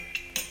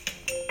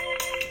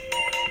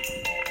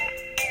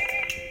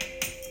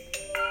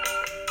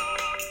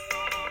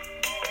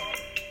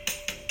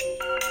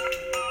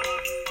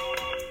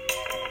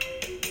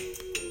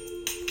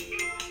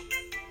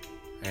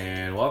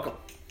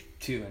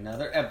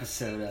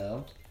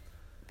episode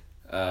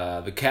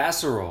of The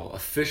Casserole,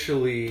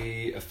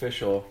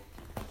 official.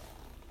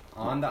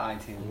 on the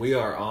iTunes. We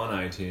are on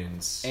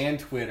iTunes. And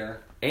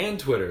Twitter. And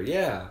Twitter,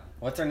 yeah.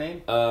 What's our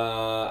name?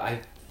 I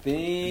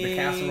think... The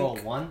Casserole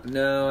 1?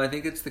 No, I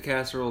think it's The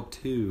Casserole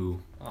 2.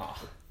 Oh.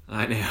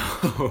 I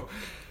know.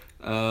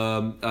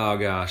 Oh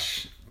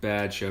gosh.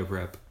 Bad show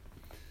prep.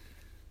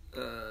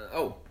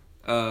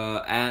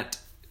 At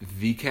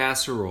The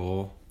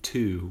Casserole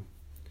 2.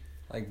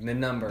 Like the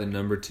number. The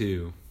number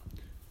 2.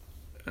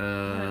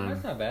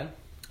 That's not bad.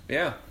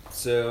 Yeah,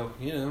 so,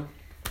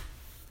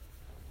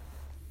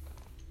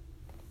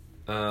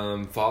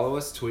 follow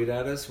us, tweet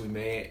at us. We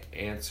may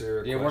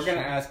answer Yeah, we're going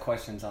to ask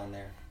questions on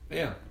there.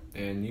 Yeah,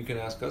 and you can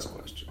ask us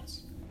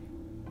questions.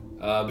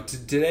 But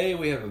today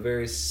we have a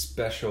very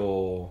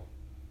special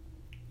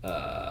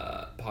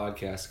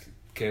podcast.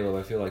 Caleb,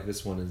 I feel like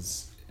this one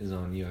is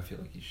on you. I feel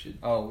like you should...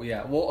 Oh,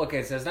 yeah. Well,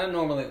 okay, so it's not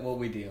normally what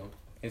we do.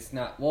 It's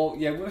not... Well,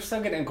 yeah, we're still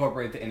going to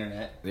incorporate the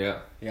internet.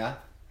 Yeah. Yeah?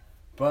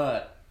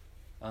 But,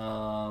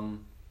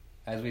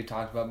 as we've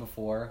talked about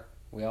before,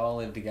 we all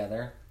live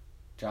together.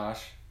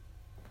 Josh,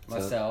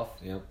 myself,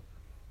 Yep.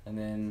 and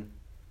then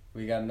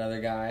we got another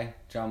guy,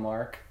 John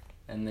Mark,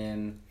 and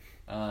then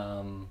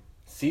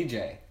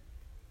CJ,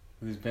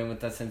 who's been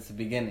with us since the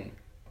beginning.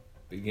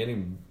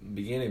 Beginning,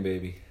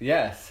 baby.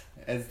 Yes,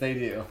 as they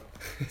do.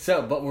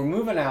 So, but we're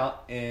moving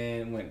out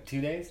in,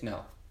 2 days?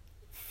 No.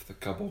 A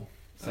couple.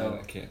 So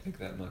I can't think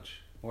that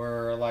much.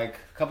 We're like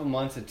a couple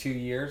months to 2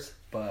 years,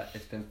 but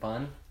it's been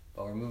fun.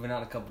 But we're moving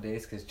out in a couple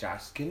days because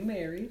Josh is getting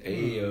married.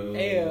 Ayo.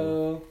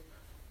 Ayo.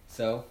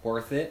 So,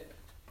 worth it.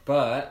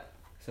 But,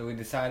 so we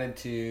decided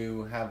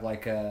to have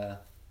like a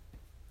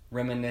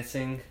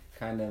reminiscing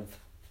kind of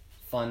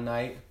fun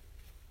night.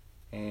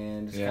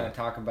 And just kind of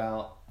talk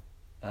about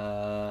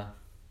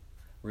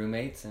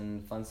roommates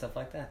and fun stuff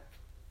like that.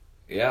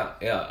 Yeah.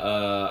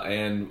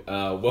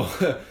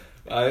 Well...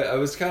 I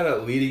was kind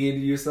of leading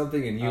into you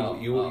something, and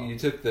you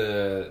took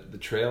the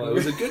trail. It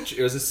was it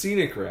was a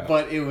scenic route,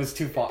 but it was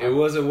too far. It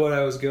wasn't what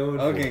I was going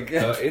for. Okay,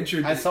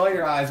 good. I saw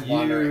your eyes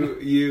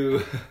wandering.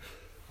 You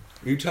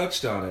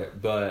touched on it,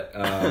 but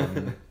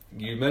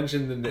you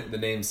mentioned the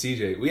name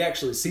CJ.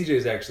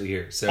 CJ's actually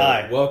here. So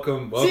hi.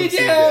 Welcome CJ.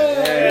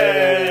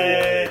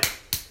 Hey!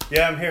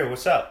 Yeah, I'm here.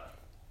 What's up?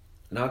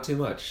 Not too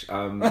much.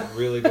 I'm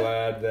really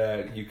glad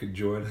that you could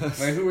join us.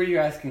 Wait, who were you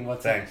asking?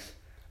 What's Thanks.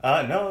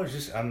 No, it's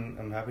just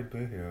I'm happy to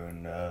be here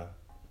and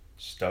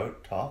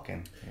start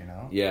talking.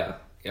 Yeah,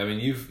 I mean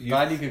you've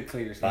glad you could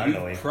clear yourself.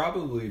 You've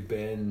probably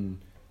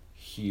been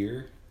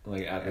here,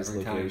 like at this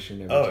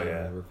location every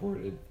time I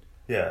recorded.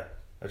 Yeah,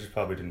 I just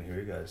probably didn't hear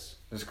you guys.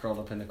 Just curled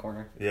up in the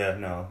corner. Yeah,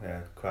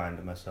 crying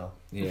to myself.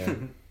 Yeah,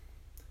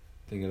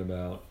 thinking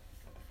about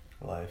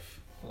life.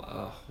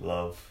 Wow.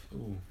 Love.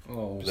 Ooh.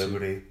 Oh.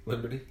 Liberty.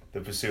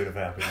 The pursuit of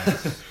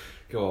happiness.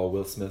 Go all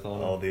Will Smith on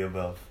all the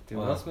above. Did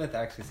Will Smith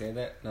actually say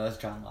that? No, that's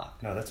John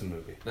Locke. No, that's a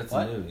movie. That's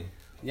a movie.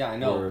 Yeah, I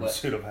know. But...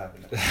 Pursuit of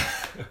happiness.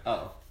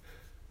 Oh.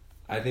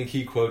 I think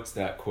he quotes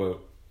that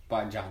quote.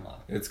 By John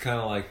Locke. It's kind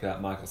of like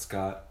that Michael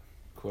Scott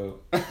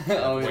quote. Wayne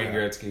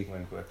Gretzky.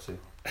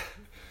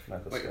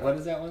 Wait, what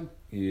is that one?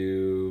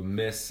 You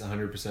miss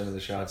 100% of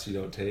the shots you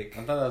don't take.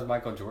 I thought that was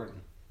Michael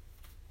Jordan.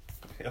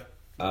 Yep.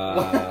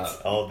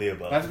 What? All the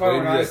above. That's why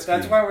we're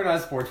not a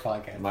sports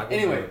podcast.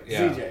 Anyway,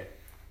 CJ.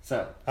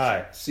 So,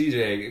 hi,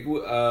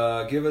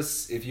 CJ. Give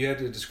us, if you had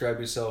to describe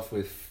yourself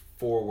with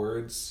 4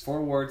 words.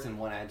 4 words and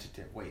 1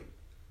 adjective. Wait.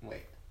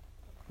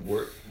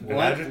 An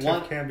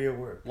adjective can be a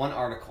word. 1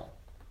 article.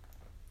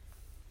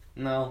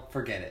 No,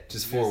 forget it.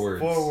 Just 4 words.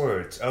 4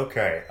 words.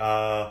 Okay.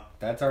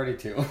 That's already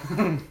 2.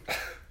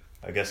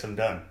 I guess I'm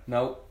done.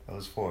 Nope. That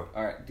was 4.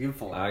 All right, do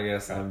 4. I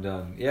guess I'm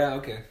done. Yeah.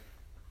 Okay.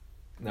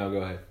 No, go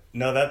ahead.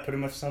 No, that pretty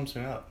much sums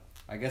me up.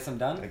 I guess I'm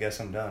done?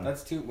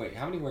 That's 2. Wait,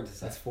 how many words is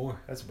that? That's 4.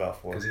 That's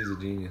about 4. Because he's a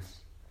genius.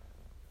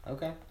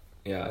 Okay.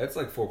 Yeah, it's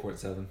like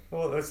 4.7.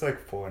 Well, that's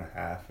like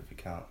 4.5 if you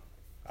count.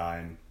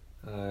 I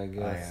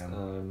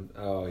am.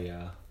 Oh,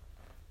 yeah.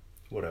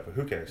 Whatever.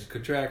 Who cares?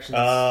 Contractions.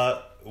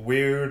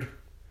 Weird.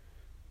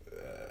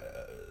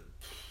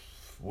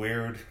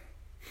 Weird.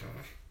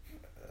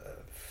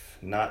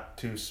 Not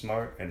too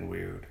smart and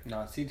weird. No,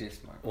 CJ's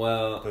smart.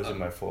 Well, those are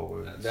my 4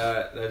 words.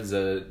 That is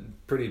a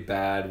pretty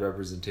bad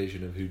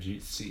representation of who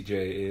CJ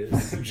is.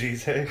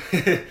 GJ.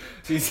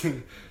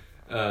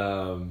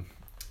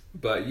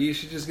 But you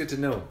should just get to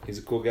know him. He's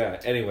a cool guy.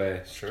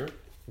 Anyway, sure.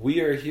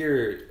 We are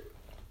here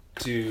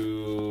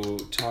to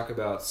talk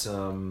about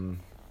some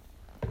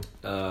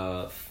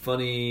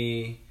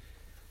funny.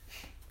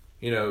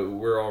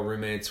 We're all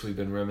roommates. Probably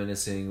been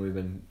reminiscing.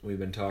 We've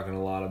been talking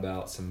a lot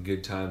about some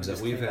good times that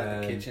we've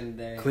had. The kitchen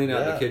today. Clean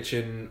out the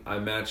kitchen. I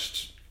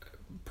matched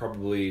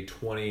probably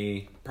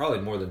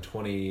more than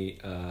 20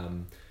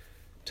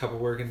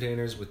 Tupperware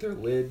containers with their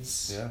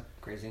lids. Yeah,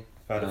 crazy.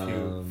 Found a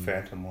few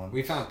phantom ones.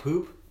 We found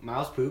poop,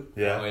 mouse poop.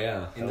 Yeah. Oh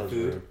yeah. In the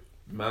food. Weird.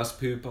 Mouse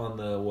poop on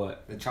the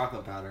what? The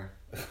chocolate powder.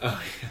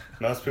 Oh yeah.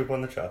 Mouse poop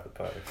on the chocolate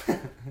powder.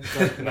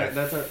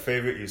 That's our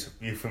favorite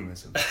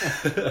euphemism.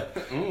 I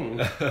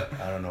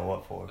don't know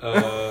what for.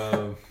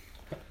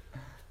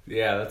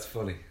 Yeah, that's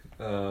funny.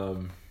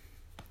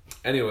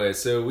 Anyway,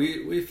 so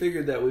we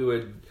figured that we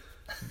would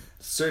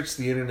search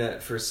the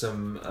internet for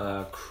some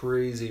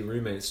crazy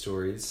roommate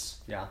stories.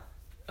 Yeah.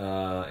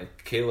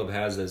 Caleb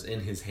has those in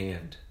his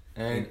hand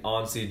And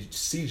on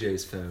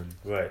CJ's phone.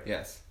 Right.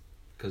 yes,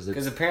 Because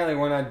because apparently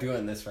we're not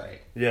doing this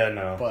right. Yeah,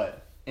 no.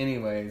 But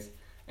anyways,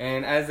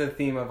 and as the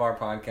theme of our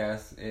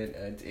podcast,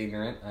 it's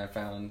ignorant. I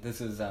found this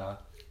is the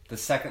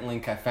second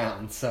link I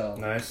found. So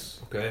Nice.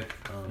 Okay.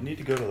 You need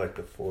to go to like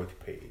the 4th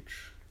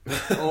page.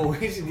 oh,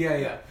 we should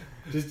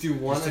just do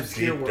one Just a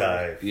obscure deep word.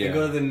 dive. Yeah. And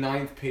go to the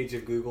 9th page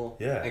of Google.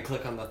 Yeah. And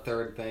click on the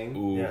 3rd thing.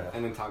 Ooh. Yeah.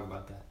 And then talk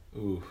about that.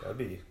 Ooh. That'd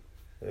be.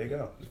 There you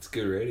go. It's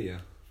good radio.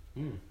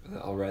 Mm.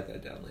 I'll write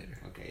that down later.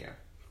 Okay, yeah.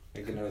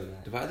 Make a note of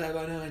that. Divide that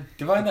by 9.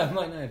 Divide that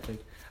by 9, please.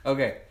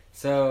 Okay,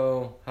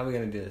 so how are we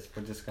gonna do this?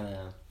 We're just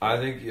gonna. I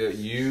think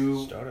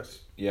you Start us.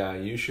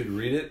 you should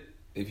read it.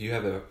 If you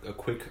have a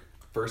quick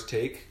first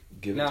take,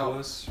 give it Now, to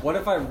us. what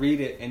if I read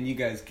it and you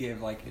guys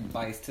give like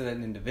advice to that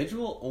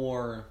individual,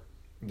 or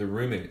The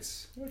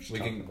roommates. We're just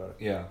talking about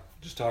it. Yeah,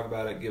 just talk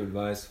about it, give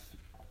advice,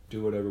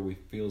 do whatever we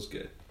feels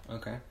good.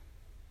 okay,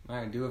 all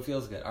right, do what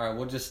feels good. All right,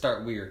 we'll just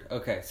start weird.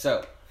 Okay,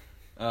 so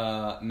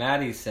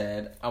Maddie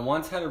said, I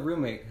once had a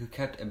roommate who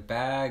kept a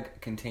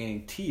bag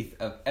containing teeth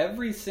of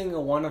every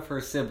single one of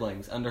her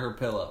siblings under her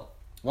pillow.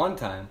 One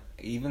time,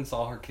 I even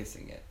saw her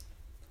kissing it.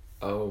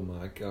 Oh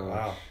my gosh.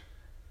 Wow.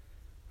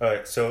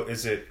 Alright, so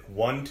is it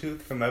one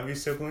tooth from every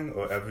sibling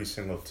or every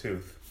single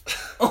tooth?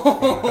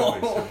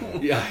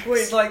 Yeah.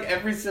 Wait, like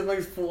every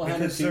sibling's full head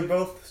of Because they're teeth?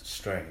 both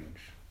strange.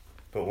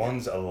 But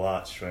one's a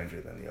lot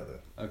stranger than the other.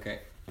 Okay.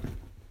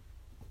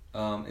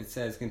 It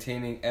says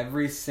containing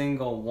every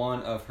single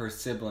one of her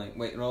sibling.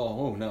 Wait,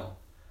 no.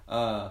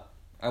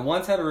 I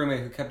once had a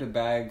roommate who kept a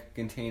bag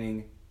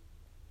containing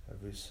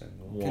Every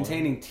single One.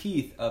 containing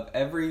teeth of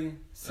every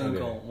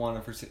single Okay. one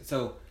of her.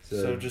 So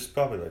So just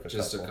probably like a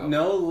Just a couple.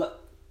 no.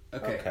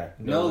 Okay. Okay.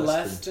 No, No less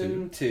less than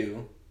than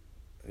two,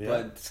 Yeah.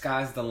 but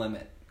sky's the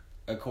limit,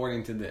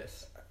 according to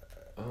this.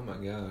 Oh my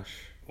gosh.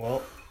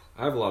 Well,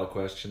 I have a lot of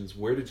questions.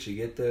 Where did she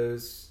get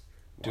those?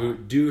 Wow.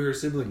 Do her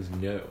siblings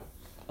know?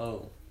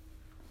 Oh.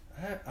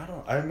 I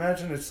don't. I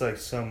imagine it's like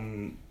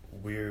some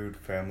weird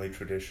family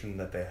tradition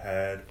that they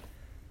had.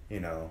 You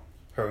know,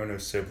 her and her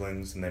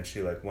siblings, and then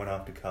she like went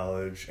off to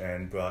college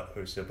and brought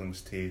her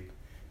siblings' teeth,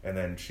 and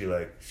then she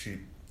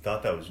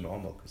thought that was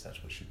normal because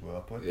that's what she grew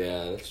up with.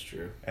 Yeah, that's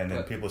true. And then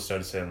But- people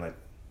started saying like,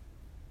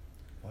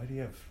 "Why do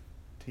you have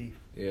teeth?"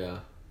 Yeah.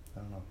 I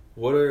don't know.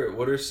 What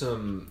are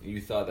some you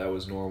thought that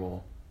was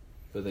normal,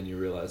 but then you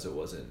realized it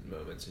wasn't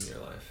moments in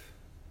your life?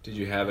 Did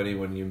you have any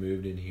when you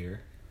moved in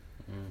here?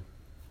 Mm.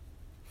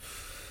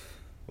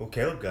 Well,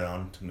 Caleb got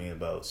on to me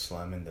about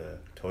slamming the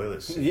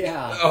toilet seat.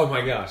 Yeah. Oh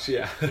my gosh,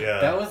 yeah.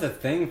 Yeah. That was a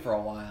thing for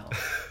a while.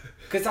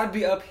 Because I'd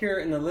be up here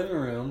in the living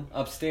room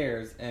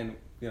upstairs, and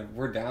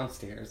we're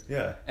downstairs.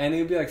 Yeah. And it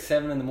would be like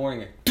 7 in the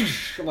morning. And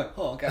I'm like,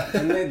 oh, God.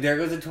 And then there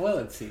goes the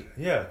toilet seat.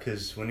 Yeah,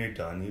 because when you're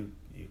done,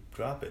 you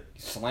drop it.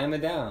 You slam it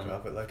down.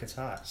 Drop it like it's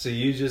hot. So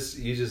you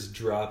just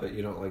drop it.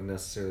 You don't like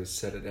necessarily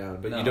set it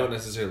down, but No. you don't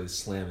necessarily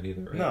slam it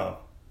either, right? No.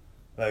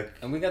 Like,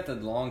 And we got the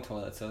long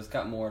toilet, so it's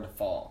got more to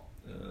fall.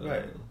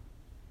 Right.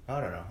 I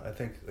don't know. I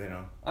think,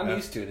 I'm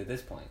used to it at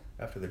this point.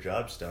 after the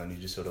job's done, you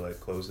just sort of like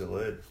close the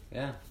lid.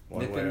 Yeah.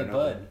 One Nip way in or the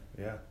another. bud.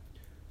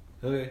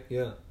 Yeah. Okay.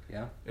 Yeah.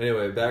 Yeah.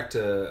 Anyway, back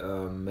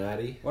to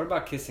Maddie. What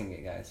about kissing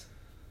it, guys?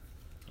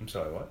 I'm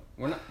sorry, what?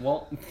 We're not,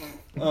 well,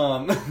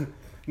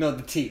 no,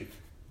 the teeth.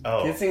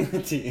 Oh. Kissing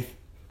the teeth.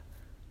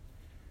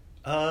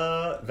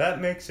 That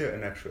makes it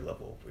an extra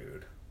level of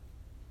weird.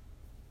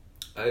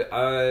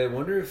 I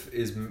wonder if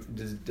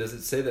does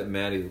it say that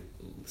Maddie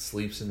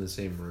sleeps in the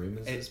same room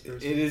as this It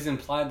person? is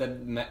implied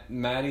that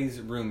Maddie's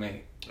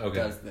roommate Okay.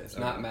 does this,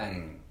 not Okay. Maddie.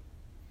 Mm.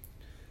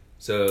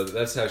 So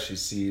that's how she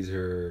sees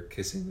her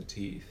kissing the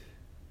teeth,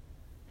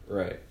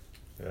 right?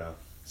 Yeah.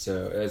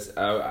 So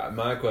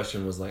my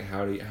question was like,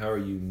 how are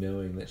you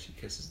knowing that she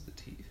kisses the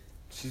teeth?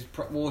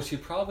 She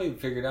probably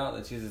figured out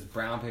that she has this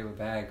brown paper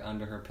bag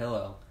under her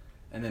pillow,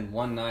 and then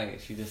one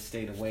night she just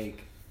stayed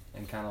awake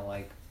and kind of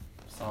like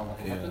saw what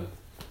happened.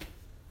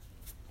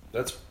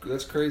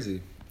 That's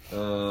crazy.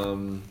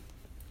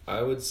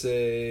 I would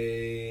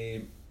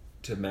say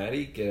to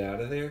Maddie, get out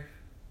of there.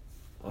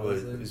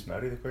 Honestly. Is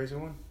Maddie the crazy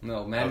one?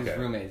 No, Maddie's Okay.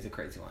 roommate is a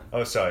crazy one.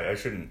 Oh, sorry. I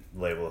shouldn't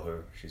label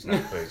her. She's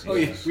not crazy. Oh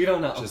yeah, we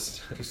don't know.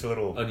 Just Just a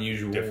little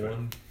unusual different.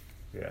 one.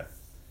 Yeah.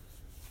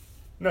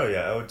 No,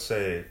 yeah, I would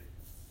say.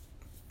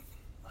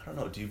 I don't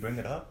know. Do you bring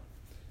it up?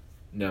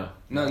 No.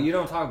 No, you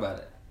don't talk about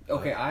it.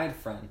 Okay, I had a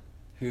friend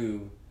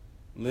who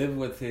lived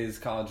with his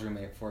college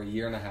roommate for 1.5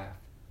 years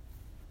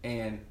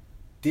and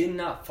did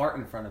not fart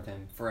in front of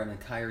him for an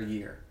entire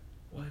year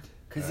What?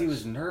 because he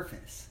was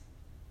nervous.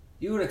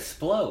 You would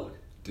explode.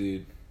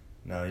 Dude.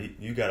 No,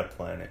 you gotta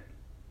plan it.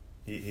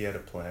 He had a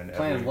plan.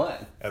 Plan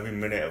what? Every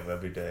minute of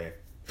every day.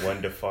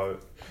 When to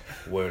fart,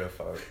 where to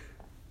fart.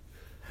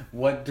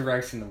 What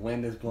direction the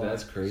wind is blowing.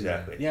 That's crazy.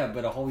 Exactly. Yeah,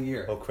 but a whole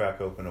year. He'll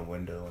crack open a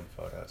window and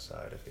fart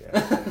outside if he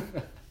has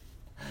to.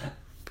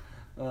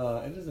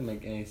 It doesn't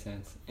make any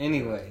sense.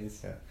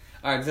 Anyways. Yeah.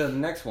 All right, so the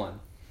next one.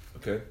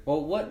 Okay.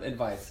 Well, what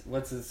advice?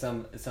 What's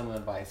some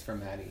advice for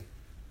Maddie?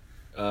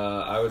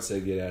 I would say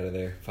get out of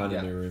there. Find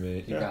a new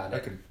roommate. You got it. I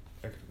could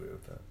agree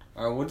with that.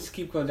 All right, we'll just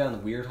keep going down the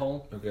weird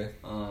hole. Okay.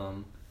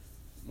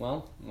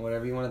 Well,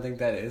 whatever you want to think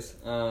that is.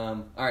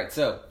 All right,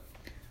 so,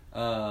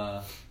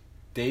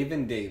 Dave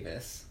and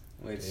Davis,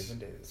 which Dave and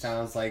Davis.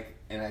 sounds like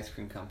an ice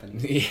cream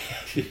company.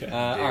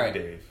 Yeah. All right,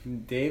 Dave.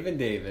 Dave and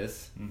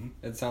Davis. Mm-hmm.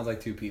 It sounds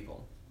like two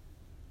people.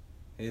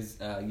 His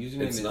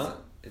username It's is not?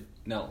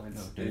 No,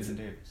 Dave it's and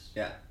Davis.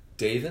 yeah,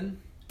 Davin?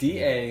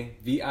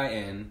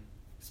 DAVIN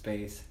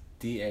space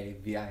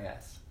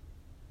DAVIS,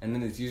 and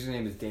then his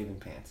username is Dave and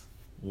Pants.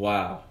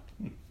 Wow.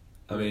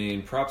 I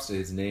mean, props to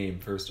his name,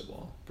 first of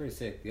all. Pretty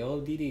sick. The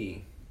old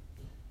DD.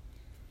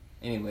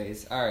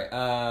 Anyways,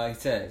 alright, he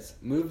says,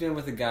 moved in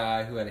with a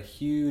guy who had a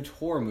huge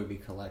horror movie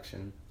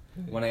collection.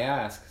 When I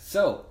asked,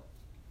 so,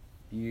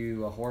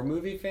 you a horror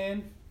movie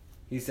fan?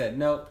 He said,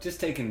 nope, just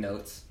taking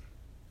notes.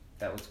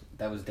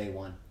 That was day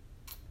one.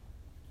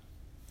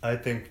 I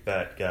think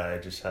that guy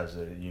just has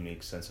a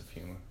unique sense of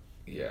humor.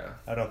 Yeah.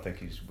 I don't think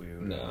he's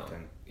weird or No.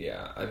 anything.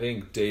 Yeah, I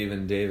think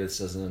Davin Davis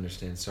doesn't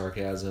understand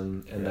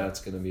sarcasm, and Yeah.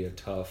 that's going to be a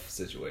tough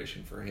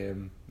situation for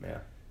him Yeah.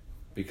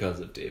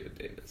 because of David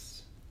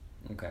Davis.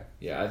 Okay.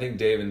 Yeah, I think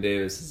David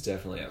Davis is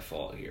definitely at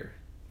fault here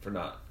for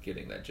not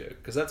getting that joke,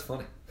 because that's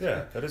funny.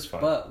 Yeah, that is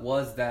fun. But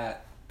was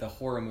that the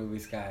horror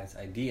movies guy's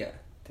idea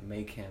to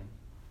make him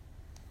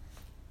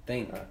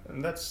think?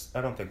 And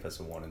I don't think that's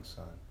a warning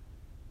sign.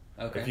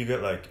 Okay. If you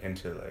get like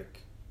into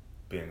like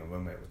being a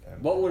roommate with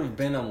him. What would have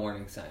been a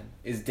warning sign?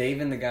 Is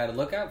Davin the guy to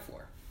look out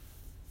for?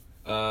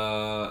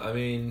 I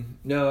mean,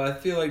 no, I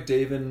feel like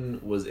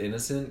Davin was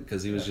innocent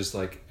because he was just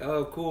like,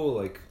 oh, cool,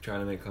 like trying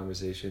to make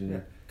conversation. Yeah,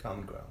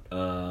 common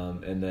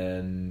ground. And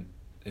then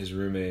his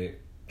roommate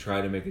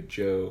tried to make a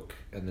joke,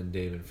 and then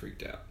Davin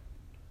freaked out.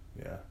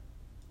 Yeah.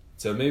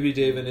 So maybe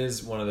Davin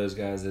is one of those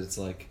guys that it's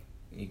like,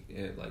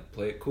 like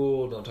play it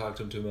cool, don't talk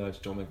to him too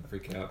much, don't make him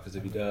freak out, because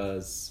if he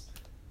does,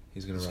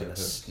 he's gonna He's run a gonna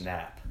post.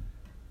 snap.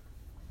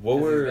 What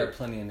 'Cause he's were got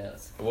plenty of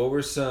notes. what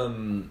were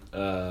some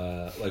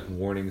like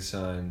warning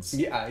signs?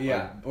 Yeah,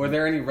 yeah. Like, Were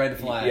there any red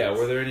flags? Yeah,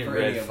 were there any for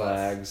red of us?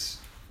 flags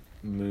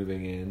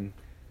moving in?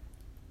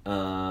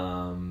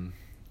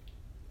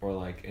 Or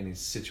like any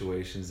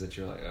situations that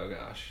you're like, oh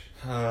gosh.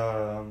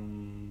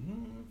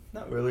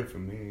 Not really for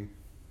me.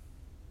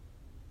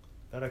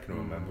 That I can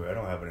remember. I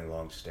don't have any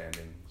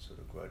long-standing sort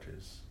of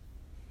grudges.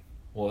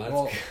 Well, that's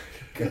Well,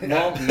 good.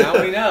 well,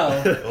 now we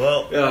know.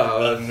 Well,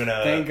 Yeah, I'm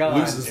gonna thank God.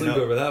 losing sleep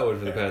over that one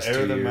for the past 2 air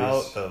years. them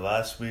out. The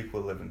last week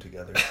we're living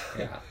together.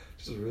 Yeah.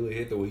 Just really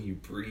hate the way you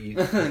breathe.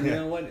 You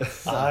know what? It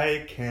sucks.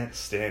 I can't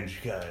stand you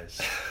guys.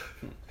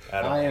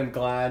 At all. I am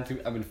glad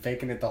to. I've been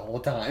faking it the whole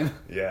time.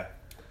 Yeah.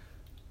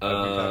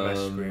 Every time I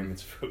scream,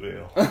 it's for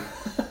real.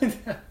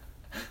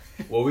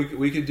 Well,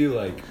 we could do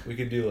like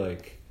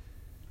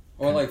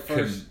Or like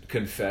first.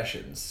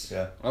 confessions.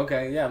 Yeah.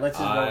 Okay, yeah. Let's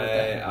just roll with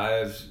that.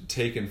 I've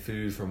taken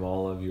food from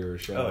all of your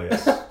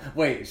shelves. Oh yes.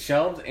 Wait,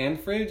 shelves and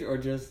fridge, or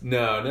just?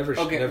 No, never.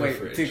 Okay, never wait.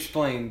 fridge. To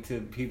explain to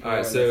people. All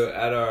right, who are so listening.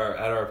 at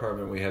our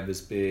apartment we have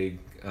this big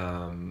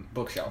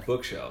Bookshelf.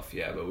 bookshelf.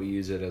 Yeah, but we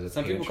use it as a.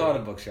 Some people pantry. call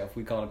it a bookshelf.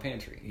 We call it a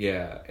pantry.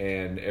 Yeah,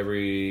 and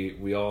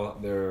there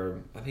are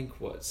I think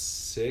what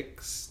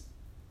 6.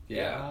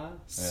 Yeah.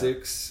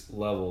 6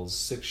 levels,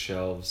 6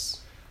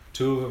 shelves.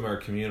 2 of them are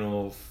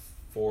communal.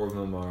 4 of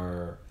them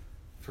are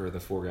for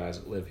the 4 guys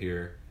that live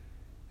here.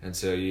 And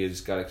so you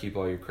just got to keep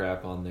all your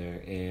crap on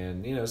there.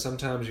 And, you know,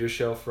 sometimes your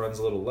shelf runs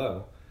a little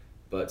low.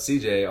 But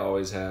CJ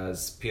always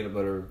has peanut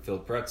butter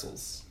filled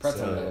pretzels.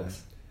 Pretzel So,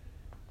 bags.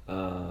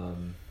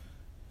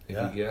 if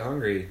Yeah. you get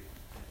hungry,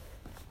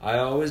 I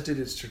always did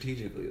it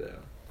strategically though.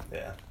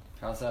 Yeah.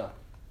 How so?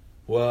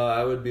 Well,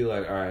 I would be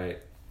like, all right,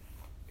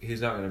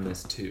 he's not going to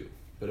miss 2.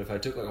 But if I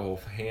took like a whole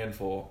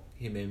handful,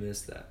 he may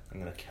miss that. I'm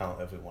gonna count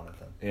every one of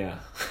them. Yeah.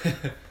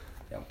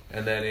 Yep.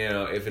 And then, you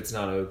know, if it's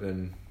not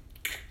open,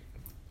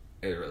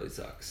 it really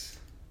sucks.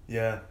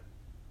 Yeah.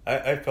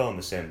 I fell in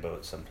the same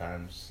boat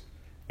sometimes.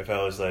 If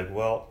I was like,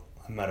 well,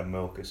 I'm out of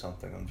milk or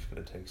something, I'm just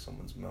gonna take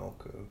someone's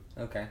milk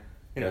or Okay.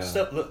 you know, Yeah.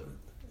 stuff. Look,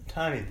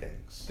 tiny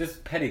things.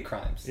 Just petty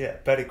crimes. Yeah,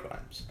 petty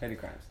crimes. Petty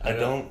crimes. I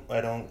don't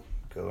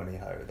go any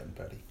higher than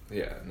petty.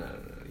 Yeah, no.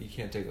 You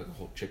can't take like a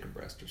whole chicken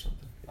breast or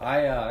something.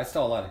 I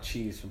stole a lot of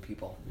cheese from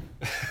people.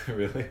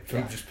 Really? From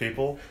Yeah. just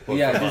people. Or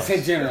Yeah, from just us?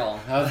 in general.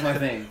 That was my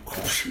thing.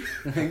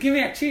 Give me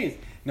that cheese.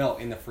 No,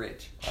 in the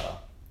fridge.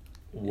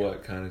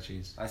 What kind of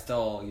cheese? I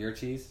stole your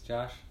cheese,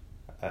 Josh.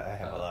 I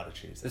have a lot of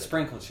cheese. The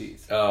sprinkle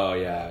cheese. Oh,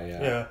 yeah.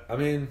 Yeah. I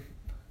mean,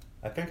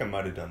 I think I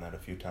might have done that a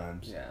few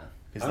times. Yeah.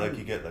 Because like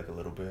you get like a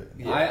little bit.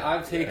 and-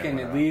 I've taken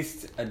why at not?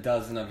 least a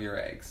dozen of your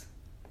eggs.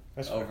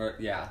 That's fair. Over,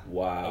 yeah.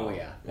 wow. Oh,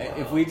 yeah. Wow.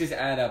 If we just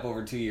add up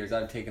over 2 years,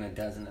 I've taken a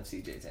dozen of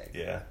CJ's eggs.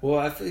 Yeah. Well,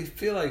 I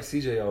feel like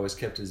CJ always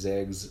kept his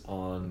eggs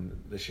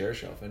on the share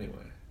shelf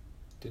anyway.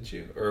 Didn't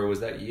you? Or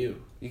was that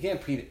you? You can't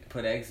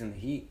put eggs in the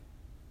heat.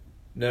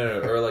 No,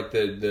 or like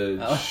the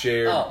Oh.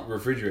 shared Oh.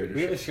 refrigerator.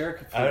 We have a shelf.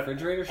 shared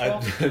refrigerator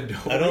shelf?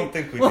 I don't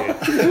think we we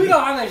did.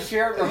 don't have a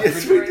shared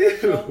Yes, we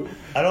refrigerator do. shelf.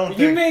 I don't You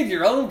think. made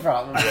your own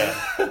problem.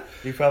 Yeah,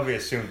 you probably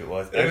assumed it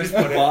was. It was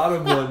the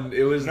bottom one.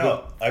 It was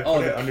No, I Oh,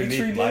 put it the underneath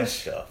Petri my dish?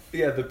 stuff.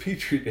 the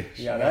petri dish.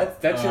 Yeah,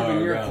 that should have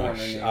been your corner.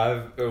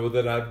 Nick.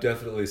 Then I've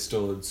definitely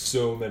stolen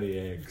so many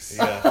eggs.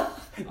 Yeah,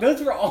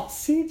 Those were all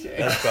CJ.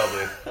 that's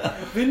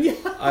probably. Then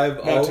yeah.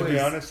 I've No, always, to be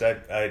honest,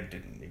 I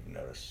didn't even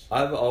notice.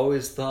 I've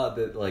always thought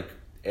that like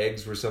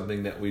eggs were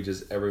something that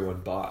everyone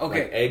bought.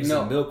 Okay, like, eggs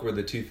no. and milk were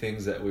the two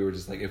things that we were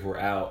just like, if we're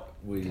out,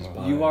 we just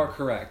buy. You are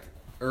correct.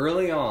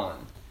 Early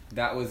on,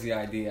 that was the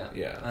idea.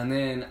 Yeah. And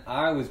then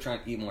I was trying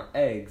to eat more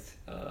eggs,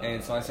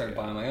 and so I started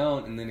yeah. buying my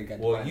own, and then it got.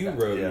 Well, divided you up.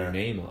 wrote Yeah. your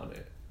name on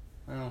it.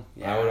 Oh,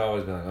 yeah. I would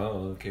always be like,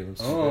 oh, okay, let's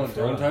just Oh, go for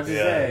don't it. touch his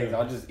Yeah. eggs.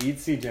 I'll just eat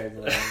CJ's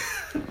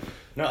legs.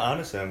 No,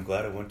 honestly, I'm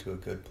glad I went to a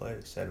good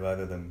place. I'd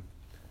rather them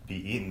be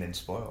eaten than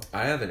spoiled.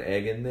 I have an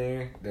egg in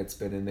there that's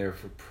been in there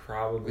for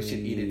probably We should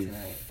eat it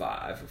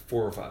tonight.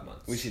 4 or 5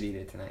 months. We should eat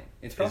it tonight.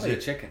 It's probably it-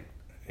 a chicken.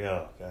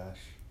 Yeah, gosh.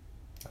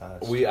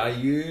 I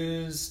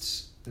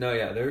used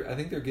I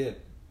think they're good.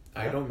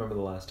 I don't remember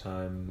the last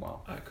time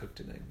Wow. I cooked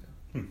an egg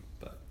though.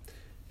 But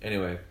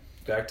anyway,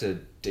 back to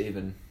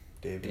Davin.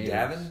 David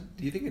Davin?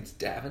 Do you think it's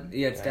Davin?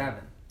 Yeah, it's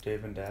Davin.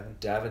 Davin. Davin.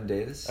 Davin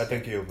Davis? I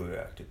think he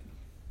overreacted.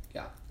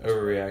 Yeah.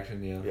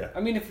 Overreaction, yeah. Yeah.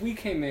 I mean, if we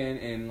came in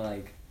and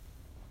like,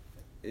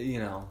 you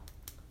know,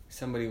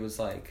 somebody was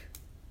like,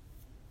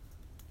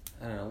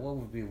 I don't know, what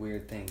would be a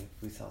weird thing if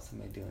we saw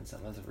somebody doing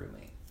something as a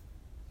roommate?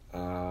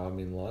 I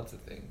mean, lots of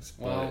things.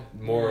 Well,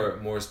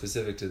 but more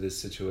specific to this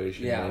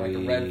situation. Yeah, maybe,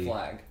 like a red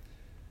flag.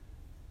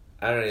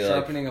 I don't know.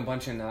 Sharpening a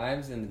bunch of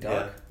knives in the Yeah.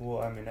 dark.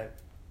 Well, I mean,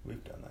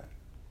 we've done that.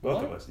 Both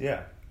What? of us.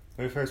 Yeah.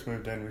 When we first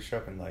moved in, we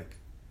sharpened like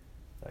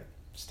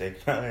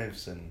steak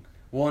knives and.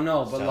 Well,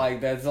 no, but So-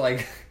 like that's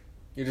like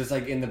you're just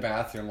like in the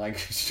bathroom, like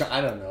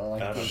I don't know,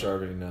 like I don't know.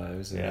 sharpening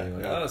knives, and Yeah. you're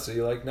like, oh, so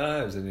you like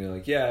knives, and you're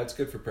like, yeah, it's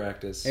good for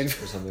practice, or And-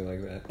 something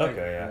like that. like,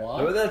 Okay, yeah. what?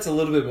 No, but that's a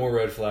little bit more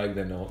red flag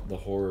than the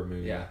horror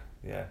movie. Yeah.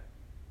 Yeah.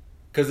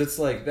 Because it's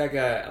like that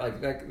guy,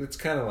 like that. It's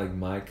kind of like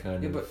my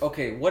kind Yeah, of. but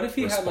okay, what if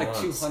he had like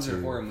response 200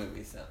 to- horror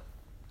movies though?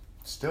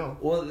 Still.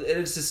 Well,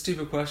 it's a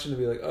stupid question to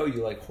be like, oh,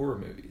 you like horror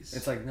movies?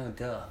 It's like no,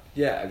 duh.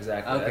 yeah,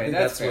 exactly. I Okay, think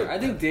that's fair. what- I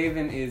think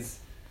Davin is.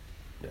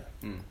 Yeah.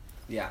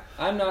 Yeah,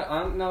 I'm not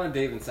on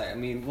Davin's side. I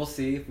mean, we'll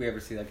see if we ever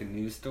see like a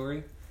news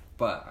story,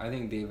 but I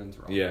think Davin's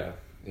wrong. Yeah,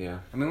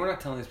 I mean, we're not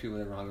telling these people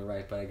they're wrong or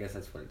right, but I guess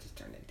that's what it just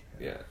turned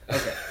into. yeah.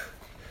 Okay.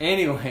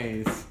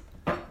 Anyways,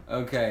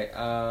 okay.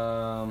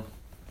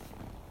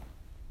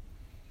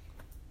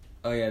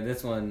 Oh yeah,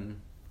 this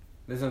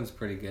one's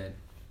pretty good,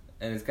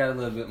 and it's got a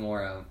little bit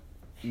more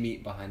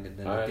meat behind it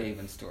than All the right.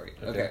 Davin story.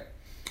 Okay. Okay.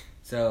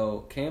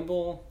 So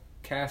Campbell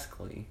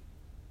Caskey,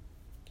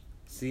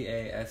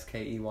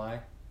 Caskey,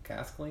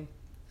 Caskey,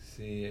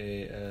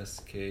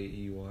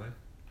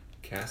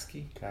 Caskey,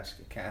 Caskey.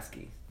 Casket.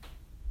 Caskey,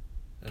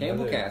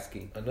 Campbell Another-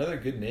 Caskey. Another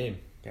good name.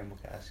 Campbell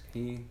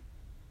Casket.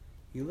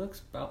 He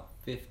looks about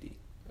 50.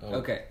 Oh,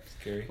 Okay.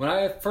 Scary. When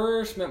I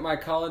first met my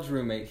college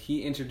roommate,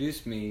 he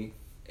introduced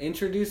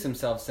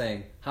himself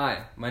saying,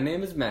 "Hi, my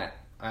name is Matt.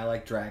 I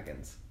like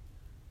dragons."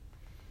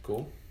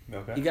 Cool.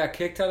 Okay. He got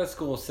kicked out of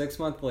school 6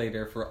 months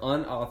later for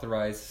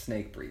unauthorized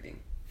snake breeding.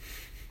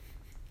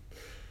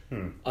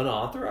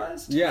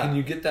 Unauthorized? Yeah. Can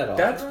you get that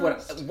That's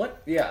authorized?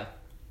 what, yeah.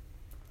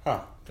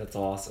 Huh. That's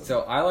awesome.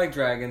 So I like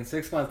dragons.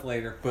 6 months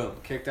later, boom,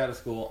 kicked out of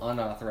school,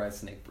 unauthorized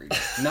snake breeding.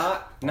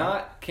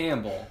 Not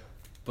Campbell,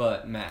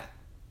 but Matt.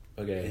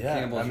 okay. Yeah.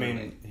 Campbell's I mean,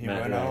 roommate. he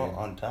Matt went Dragon. out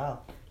on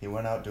top. He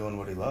went out doing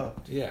what he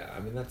loved. Yeah, I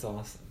mean that's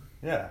awesome.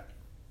 Yeah.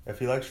 If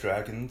he likes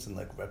dragons and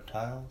like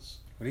reptiles,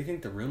 What do you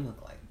think the room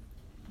looked like?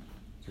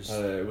 just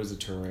It was a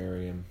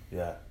terrarium.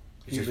 yeah.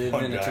 It's He just lived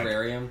one in a guy.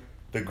 terrarium.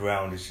 The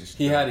ground is just.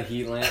 He had a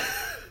heat lamp.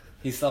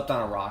 He slept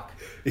on a rock.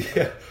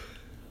 Yeah.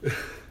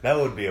 That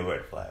would be a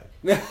red flag.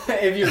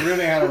 If your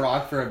roommate had a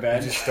rock for a He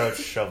bed. just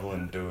starts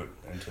shoveling dirt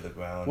into the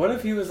ground. What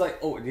if he was like,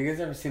 oh, you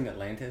guys ever seen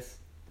Atlantis?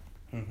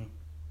 Mm-hmm.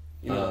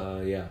 You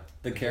know, Yeah.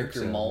 the I think character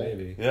so, Mole?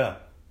 Maybe. Yeah.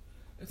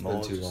 It's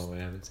Mole been too just- long.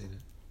 I haven't seen it.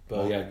 But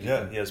Well, yeah.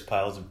 yeah. He has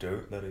piles of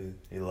dirt that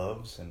he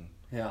loves, and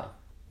Yeah.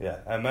 yeah.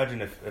 I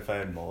imagine if I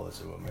had Mole as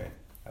a roommate,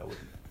 I would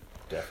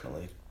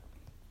definitely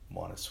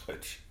want to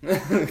switch.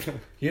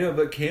 You know,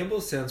 but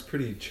Campbell sounds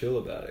pretty chill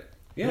about it.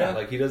 Yeah.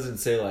 Like he doesn't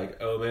say like,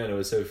 "Oh man, it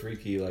was so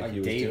freaky." Like Like he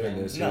was David.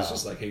 doing this. He was No.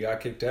 just like he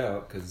got kicked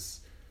out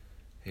because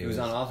He was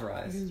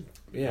unauthorized.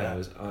 Yeah, it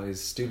was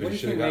he's stupid. What do He you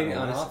should think have made it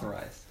gotten a license.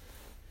 unauthorized?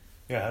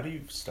 Yeah. How do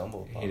you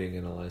stumble He upon? didn't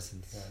get a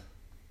license. Yeah.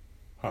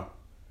 Huh.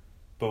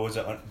 But was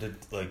it did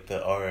like the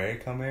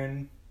RA come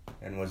in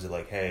and was it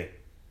like, hey,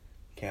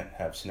 can't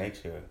have snakes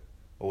here,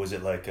 or was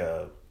it like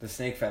The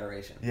Snake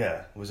Federation.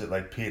 yeah, was it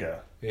like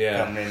PETA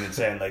Yeah. coming in and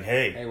saying like,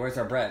 hey, Hey, where's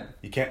our bread?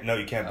 you can't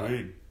Oh.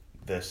 breed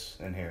this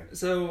in here.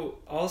 So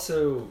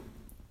also,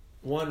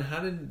 one, how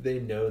did they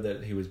know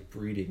that he was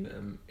breeding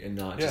them and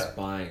not Yeah. just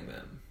buying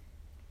them?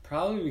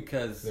 Probably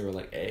because They were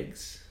like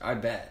eggs. I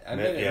bet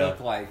it Yeah.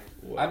 looked like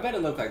What? I bet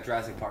it looked like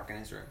Jurassic Park in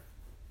his room.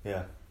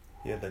 Yeah,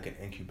 he had like an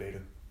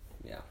incubator.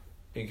 Yeah.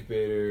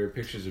 incubator,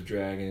 pictures of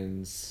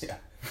dragons. Yeah.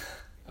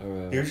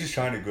 Uh, He was just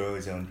trying to grow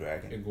his own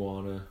dragon.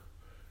 iguana.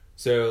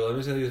 So let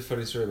me tell you a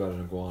funny story about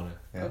an iguana.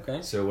 Yeah.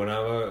 Okay. So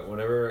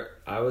whenever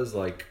I was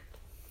like,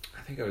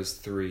 I think I was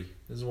 3.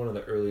 This is one of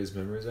the earliest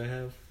memories I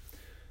have.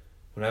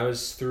 When I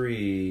was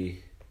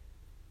 3,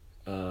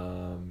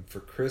 for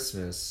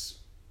Christmas,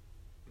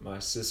 my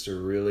sister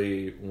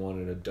really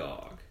wanted a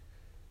dog,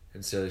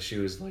 and so she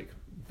was like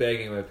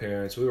begging my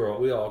parents. We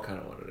all kind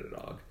of wanted a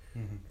dog,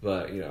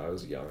 but I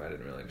was young. I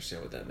didn't really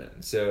understand what that meant.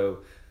 And so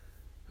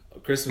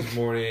Christmas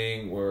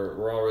morning,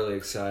 we're all really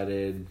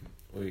excited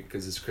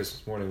because it's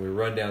Christmas morning. We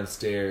run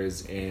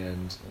downstairs,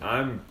 and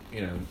I'm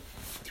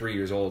 3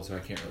 years old, so I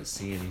can't really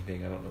see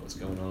anything. I don't know what's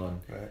going on.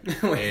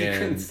 Right. Wait, you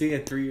couldn't see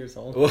at 3 years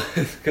old? Well,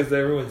 because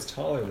everyone's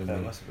taller than That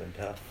me. must have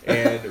been tough.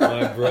 And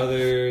my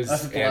brothers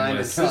Us and blind my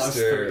until I was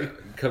sister 3.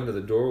 come to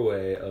the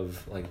doorway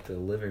of like the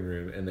living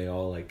room, and they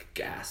all like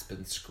gasp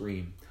and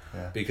scream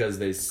Yeah. because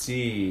they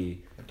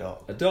see A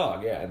dog. a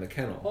dog, in the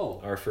kennel,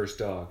 Oh. our first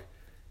dog.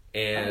 I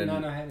did not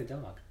And know I had a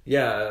dog.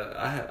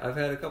 yeah, I've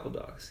had a couple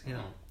dogs. Yeah,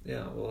 Oh.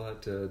 yeah, we'll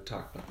have to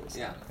talk about this.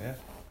 Yeah. Yeah.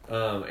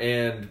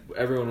 And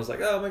everyone was like,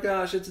 "Oh my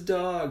gosh, it's a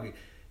dog."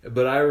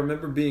 But I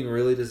remember being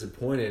really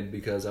disappointed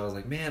because I was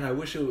like, "Man, I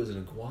wish it was an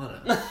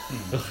iguana."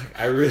 Like,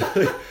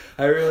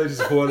 I really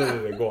just wanted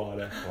an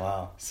iguana.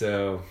 Wow.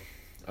 So,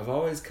 I've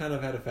always kind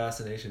of had a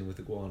fascination with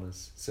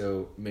iguanas.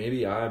 So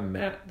maybe I'm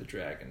Matt the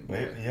Dragon Boy.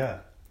 Maybe, yeah.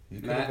 You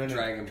could Matt have been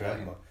a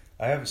Dragon Boy.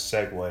 I have a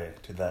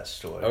segue to that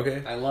story.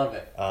 Okay. I love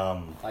it.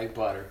 Um, Like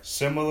butter.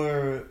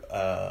 similar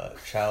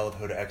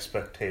childhood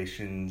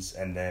expectations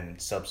and then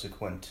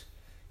subsequent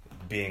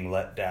being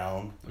let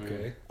down.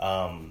 Okay.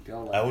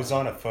 Feel let I was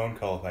down. on a phone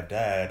call with my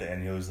dad,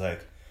 and he was like,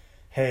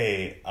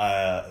 "Hey,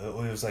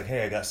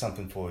 I got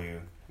something for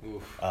you."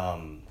 Oof.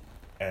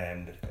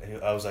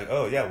 I was like,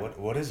 "Oh yeah,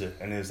 what is it?"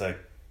 And he was like,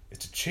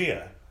 "It's a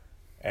chia."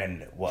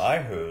 And what I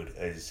heard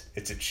is,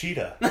 "It's a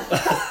cheetah."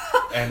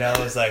 And I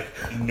was like,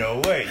 "No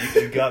way,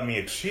 you got me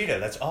a cheetah.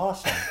 That's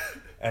awesome."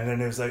 And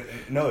then it was like,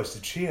 "No, it's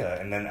a chia."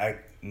 And then I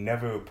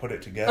never put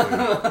it together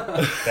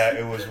that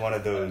it was one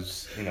of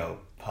those,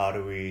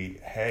 pottery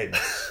heads.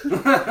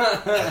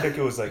 I think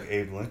it was like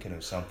Abe Lincoln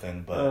or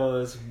something, but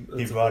that's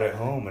he brought it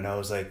home, and I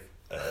was like,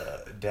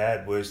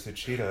 "Dad, where's the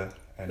cheetah?"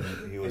 And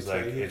he was It's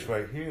like, right here. "It's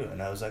right here."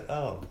 And I was like,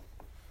 "Oh,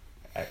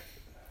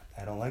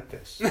 I don't like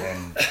this."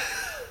 And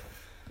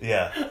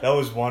yeah, that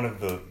was one of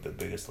the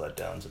biggest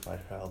letdowns of my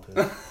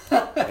childhood,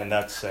 and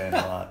that's saying a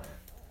lot.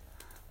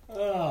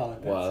 Oh,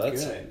 that's Wow,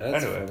 that's good.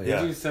 Anyway, funny.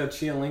 yeah. So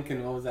Chia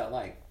Lincoln, what was that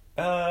like?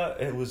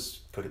 It was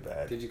pretty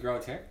bad. Did you grow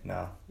its hair?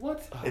 No,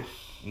 What?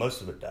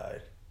 most of it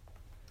died.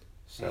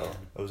 So Man.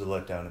 it was a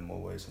letdown in more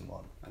ways than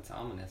one. That's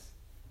ominous.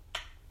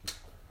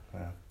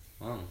 Yeah.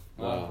 Wow.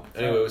 Wow.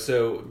 Anyway,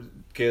 so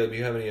Caleb,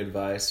 you have any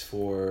advice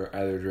for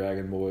either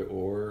Dragon Boy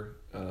or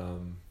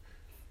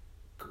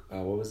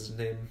what was his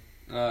name?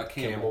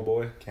 Campbell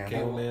Boy.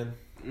 Campbell.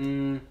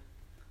 Man.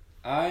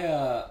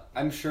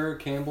 I'm sure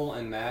Campbell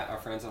and Matt are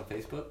friends on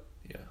Facebook.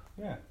 Yeah.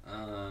 Yeah.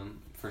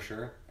 For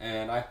sure.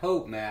 And I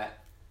hope Matt,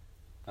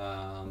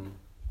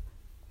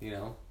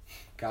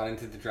 got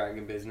into the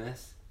dragon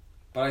business.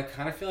 But I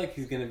kind of feel like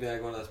he's gonna be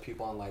like one of those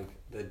people on like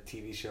the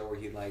TV show where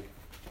he like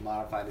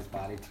modified his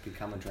body to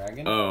become a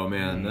dragon. Oh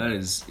man, that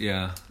is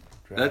Dragon.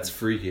 that's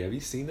freaky. Have you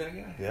seen that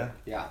guy? Yeah.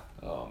 Yeah.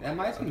 Oh, That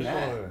might be People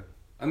Matt. are-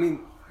 I mean,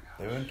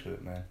 They're into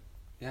it, man.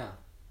 yeah.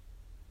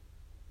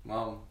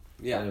 Well,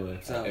 yeah. Anyway,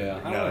 So yeah.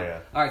 I don't No, know. yeah.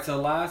 All right.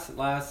 So last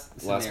last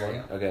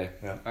scenario. one. Okay.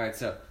 All right.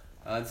 So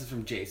this is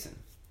from Jason.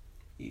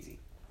 Easy.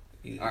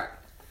 Easy. All right.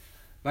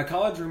 My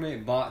college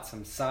roommate bought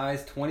some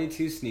size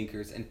 22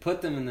 sneakers and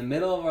put them in the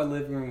middle of our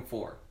living room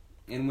floor.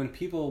 And when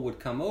people would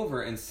come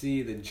over and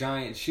see the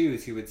giant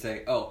shoes, he would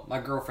say, "Oh, my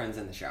girlfriend's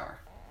in the shower."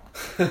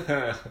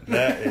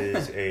 That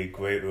is a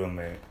great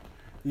roommate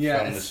from the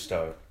Yes.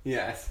 start.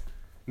 Yes.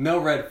 No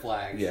red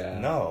flags. Yeah.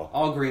 No.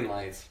 All green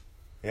lights.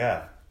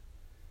 Yeah.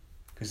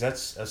 Because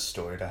that's a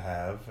story to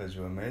have as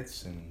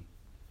roommates, and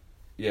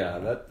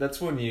Yeah,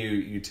 that's when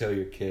you tell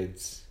your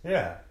kids.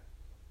 yeah.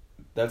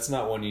 That's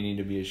not one you need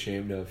to be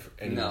ashamed of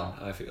anymore.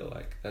 No. I feel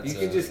like that's You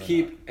can just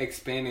keep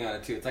expanding on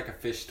it too. It's like a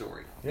fish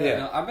story. Yeah. You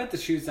know, I bet the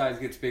shoe size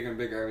gets bigger and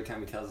bigger every time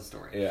he tells a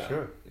story. Yeah.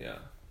 Sure. Yeah.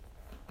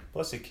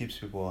 Plus, it keeps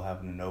people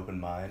having an open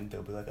mind.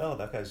 They'll be like, "Oh,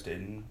 that guy's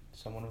dating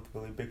someone with a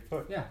really big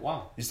foot. Yeah.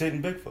 Wow. He's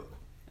dating Bigfoot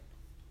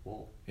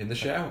Whoa. In the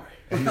shower.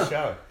 in the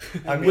shower."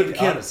 I mean, with the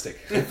candlestick.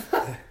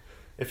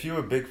 if you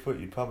were Bigfoot,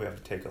 you'd probably have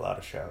to take a lot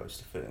of showers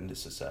to fit into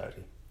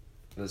society.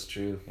 That's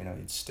true.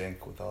 You'd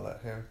stink with all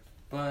that hair.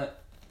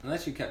 But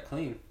unless you kept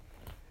clean.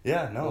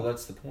 Yeah, no. Well,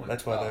 that's the point.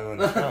 That's why they were in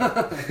the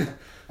shower.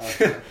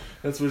 Okay.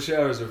 That's what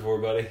showers are for,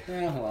 buddy.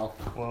 Yeah. Well.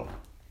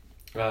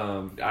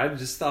 Well, I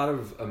just thought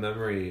of a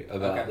memory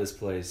about Okay. this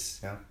place.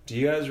 Yeah. Do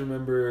you guys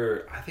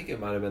remember? I think it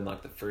might have been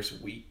like the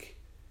first week,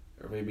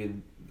 or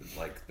maybe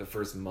like the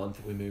first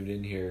month we moved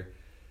in here.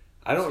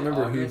 I don't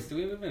remember August? who.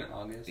 Did we move in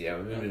August? Yeah,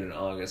 we moved in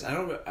August. I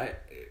don't.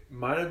 It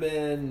might have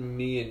been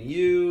me and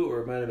you, or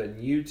it might have been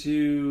you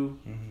two.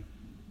 mhm.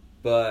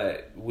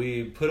 But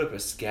we put up a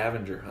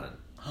scavenger hunt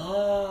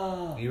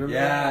Oh, You remember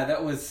yeah, that?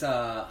 that was.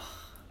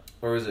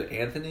 Or was it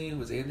Anthony?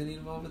 Was Anthony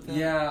involved with that?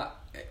 Yeah,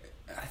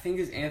 I think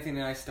it's Anthony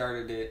and I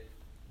started it.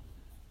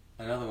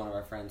 Another one of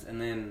our friends, and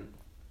then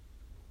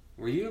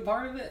were you a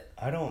part of it?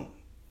 I don't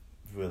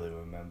really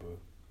remember.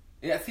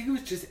 Yeah, I think it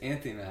was just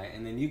Anthony and I,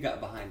 and then you got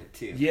behind it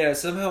too. Yeah,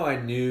 somehow I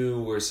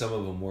knew where some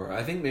of them were.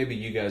 I think maybe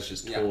you guys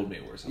just Yeah. told me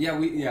where some. Yeah.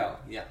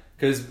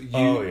 Because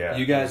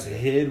you guys Yeah.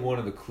 hid one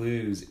of the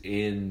clues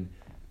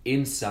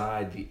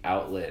inside the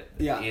outlet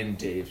Yeah. in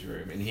Dave's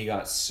room, and he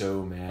got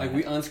so mad. Like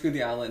we unscrewed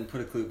the outlet and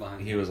put a clue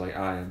behind He it. was like,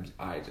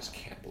 I just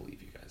can't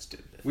believe you guys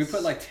did this. We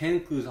put like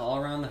 10 clues all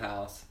around the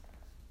house,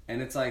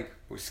 and it's like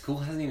school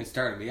hasn't even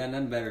started. We got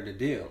nothing better to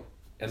do.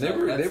 and So they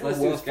were let's do well a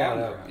thought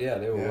scavenger out. hunt. Yeah,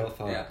 they were Yeah. well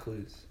thought Yeah. out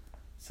clues.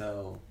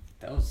 So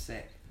that was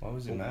sick. Why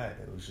was he mad?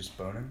 It was just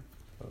boning?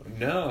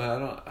 No, I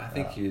don't. I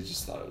think Ah. he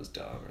just thought it was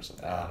dumb or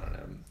something. I Ah. don't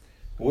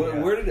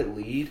know. Where did it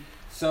lead?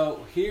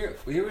 So here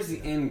was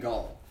the end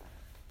goal.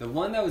 The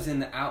one that was in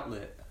the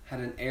outlet had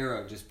an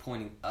arrow just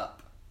pointing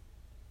up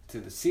to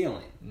the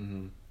ceiling.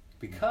 Mm-hmm.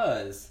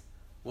 Because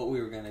what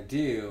we were going to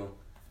do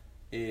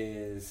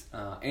is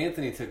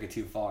Anthony took it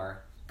too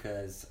far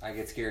because I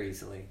get scared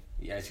easily.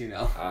 Yeah, as you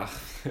know.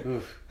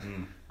 Oof.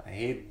 I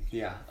hate.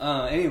 Yeah.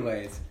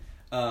 Anyways,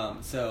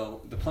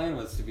 so the plan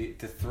was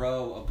to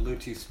throw a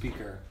Bluetooth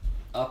speaker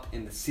up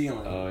in the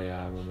ceiling, Oh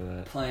yeah, I remember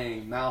that.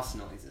 playing mouse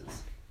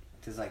noises,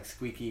 just like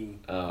squeaky.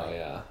 Oh like,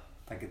 yeah.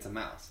 like it's a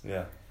mouse.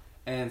 Yeah.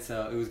 And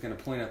so it was going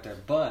to point up there,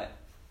 but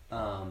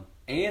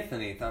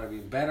Anthony thought it'd be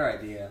a better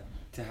idea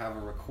to have a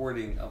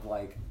recording of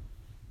like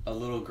a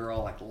little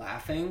girl like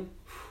laughing.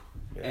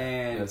 Yeah.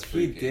 And That's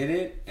he freaky. did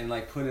it and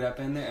like put it up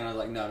in there, and I was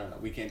like, no,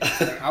 we can't do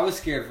it. Like, I was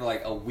scared for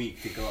like a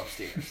week to go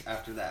upstairs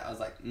after that. I was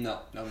like, no.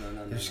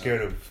 You're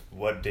scared of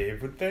what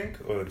Dave would think,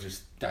 or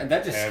just That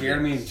just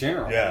scared me in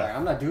general. Yeah. Like,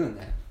 I'm not doing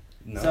that.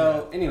 no?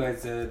 So,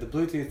 anyways, the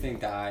Bluetooth thing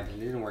died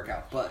and it didn't work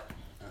out. But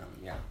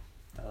yeah,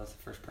 that was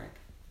the first prank.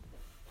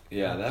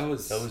 Yeah, that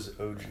was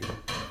OG.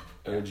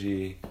 OG.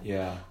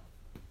 Yeah.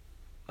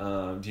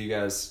 Do you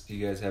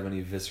guys have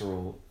any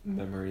visceral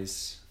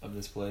memories of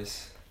this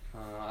place?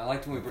 I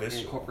liked when we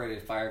Visceral.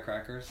 incorporated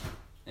firecrackers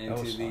into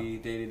was the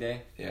fun.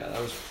 day-to-day. Yeah,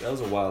 that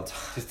was a wild time.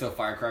 Just throw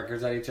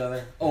firecrackers at each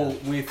other. Oh,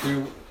 we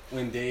threw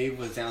when Dave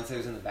was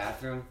downstairs in the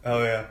bathroom.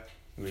 Oh yeah,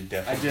 we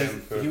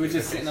definitely. He was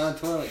just sitting on the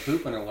toilet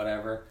pooping or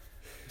whatever.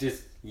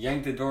 Just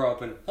yanked the door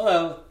open.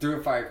 Hello,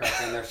 threw a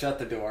firecracker in there, shut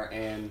the door,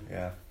 and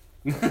Yeah,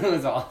 it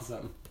was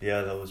awesome.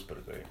 yeah, that was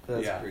pretty great.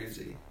 That's Yeah.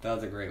 crazy. That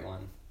was a great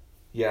one.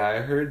 Yeah,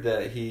 I heard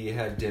that he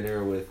had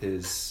dinner with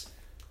his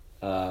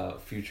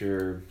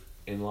future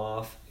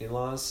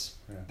in-laws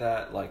Yeah.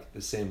 that like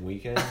the same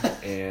weekend,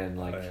 and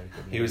like Oh, yeah,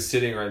 good he was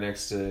sitting right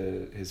next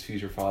to his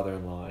future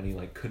father-in-law, and he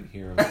like couldn't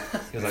hear him.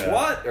 He was like, Yeah.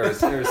 "What?"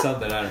 or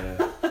something. I don't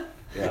know.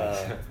 Yeah,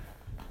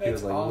 he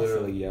was That's like awesome.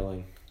 literally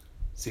yelling.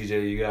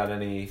 CJ, you got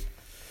any?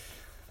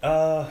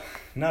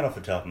 Not off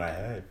the top of my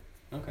head.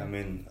 Okay. I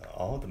mean,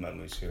 all of the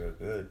memories here are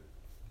good,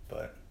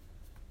 but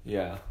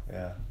Yeah,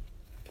 yeah,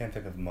 can't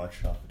think of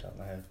much off the top of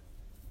my head.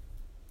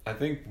 I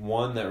think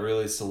one that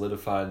really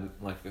solidified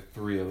like the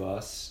three of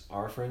us,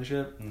 our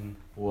friendship,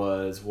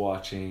 was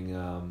watching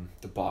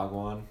the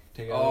Bhagwan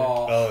together.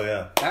 Oh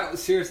yeah, that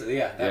was seriously,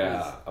 yeah. That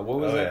yeah. What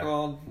was Oh, that yeah.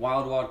 called? was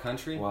Wild Wild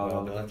Country. Wild Wild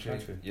Wild Wild Country.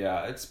 Country.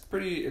 Yeah,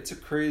 it's a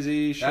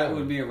crazy show. That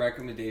would be a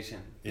recommendation.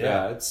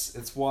 yeah,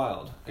 it's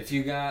wild. If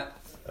you got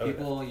Oh, yeah.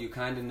 people you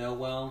kind of know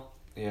well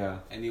Yeah,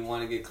 and you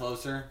want to get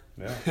closer,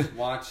 yeah,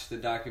 watch the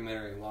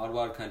documentary Wild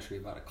Wild Country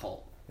about a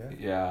cult.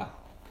 yeah.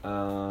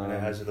 and it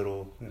has a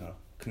little,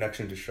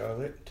 connection to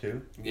Charlotte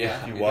too. Yeah,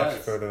 If you it watch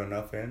does. further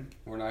enough in.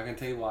 We're not going to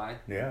tell you why.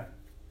 Yeah,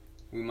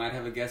 We might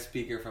have a guest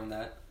speaker from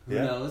that. Who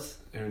Yeah. knows?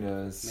 who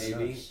knows?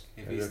 Maybe, knows?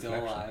 if Maybe he's a still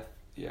connection. alive.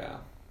 Yeah,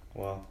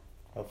 well,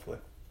 hopefully.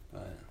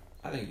 But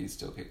I think he's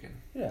still kicking.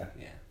 Yeah.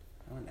 yeah,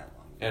 I went that long.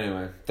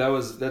 Anyway,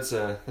 that's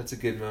a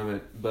good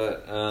moment,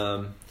 but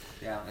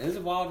Yeah, it was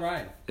a wild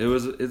ride.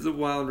 it's a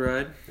wild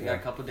ride. We got a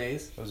couple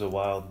days. It was a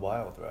wild,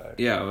 wild ride.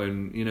 Yeah,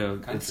 and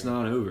it's Country.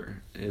 not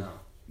over.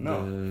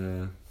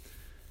 No.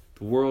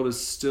 The world is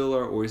still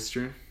our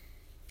oyster,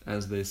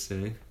 as they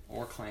say.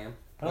 Or clam.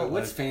 I don't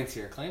What's like-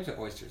 fancier, clams or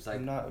oysters? Like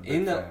I'm not a big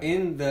in the fan.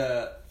 in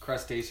the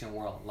crustacean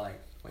world, like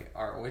wait,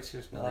 are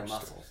oysters? No, they're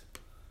Lobsters. mussels.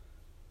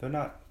 They're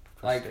not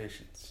Like-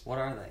 crustaceans. What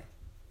are they?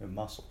 They're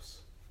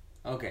mussels.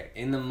 Okay,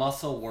 in the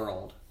mussel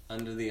world,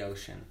 under the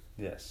ocean,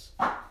 Yes.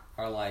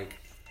 are like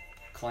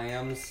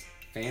clams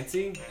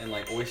fancy and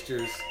like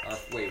oysters are.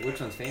 Wait, which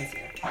one's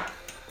fancier?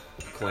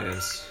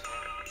 Clams.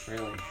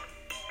 Really?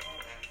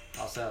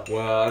 Also,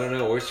 Well, I don't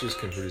know. Oysters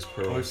can produce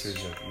pearls. Oysters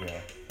are,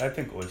 yeah. I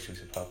think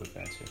oysters are probably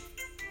fancy.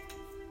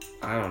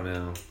 I don't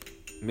know.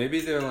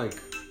 Maybe they're like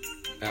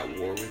at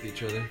war with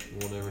each other.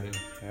 We'll never know.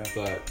 Yeah.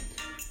 But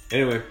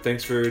anyway,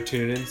 thanks for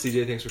tuning in.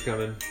 CJ, thanks for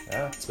coming.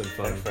 Yeah. It's been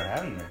fun. Thanks for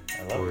having me.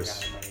 I love Of it. course.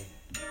 got it,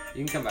 buddy.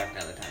 You can come back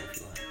another time if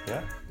you want.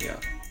 Yeah. Yeah.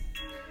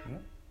 Yeah.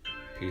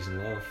 Peace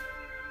and love.